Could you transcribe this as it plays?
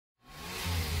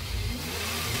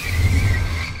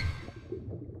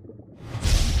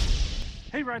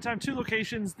Hey, Ride Time, 2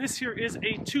 locations. This here is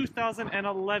a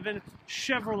 2011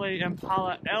 Chevrolet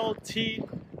Impala LT.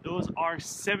 Those are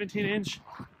 17-inch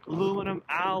aluminum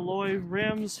alloy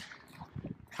rims.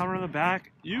 Coming on the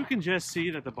back, you can just see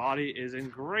that the body is in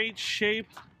great shape.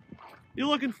 You're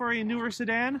looking for a newer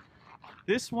sedan?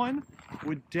 This one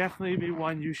would definitely be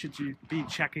one you should be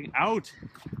checking out.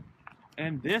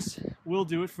 And this will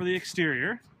do it for the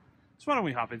exterior. So why don't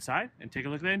we hop inside and take a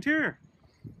look at the interior.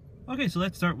 Okay, so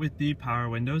let's start with the power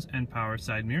windows and power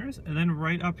side mirrors, and then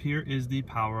right up here is the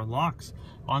power locks.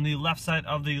 On the left side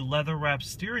of the leather wrapped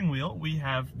steering wheel, we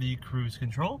have the cruise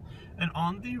control, and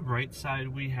on the right side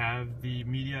we have the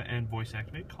media and voice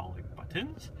activate calling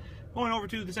buttons. Going over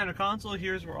to the center console,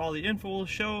 here's where all the info will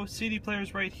show. CD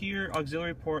player's right here,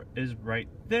 auxiliary port is right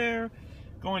there.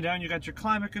 Going down, you got your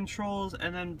climate controls,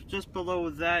 and then just below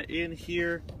that in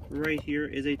here, right here,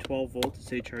 is a 12 volt to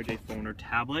say charge a phone or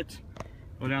tablet.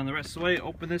 Go down the rest of the way,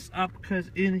 open this up,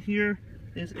 because in here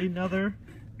is another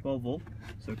 12 volt,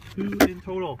 so 2 in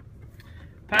total.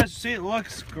 Passenger seat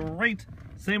looks great.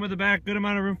 Same with the back, good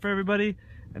amount of room for everybody,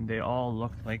 and they all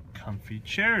look like comfy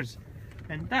chairs.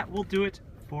 And that will do it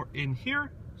for in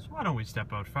here. So why don't we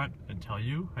step out front and tell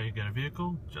you how you get a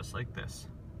vehicle just like this.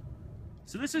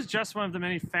 So this is just one of the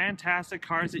many fantastic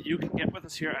cars that you can get with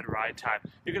us here at Ride Time.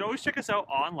 You can always check us out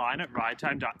online at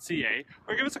ridetime.ca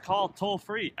or give us a call toll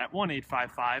free at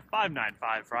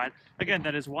 1-855-595-RIDE. Again,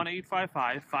 that is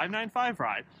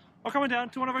 1-855-595-RIDE. Or coming down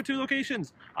to one of our 2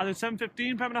 locations, either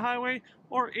 715 Pembina Highway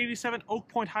or 87 Oak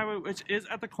Point Highway, which is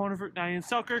at the corner of Route 9 in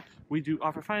Selkirk. We do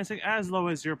offer financing as low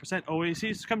as 0%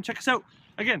 OAC, so come check us out.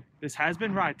 Again, this has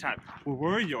been Ride Time, where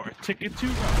we're your ticket to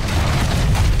ride.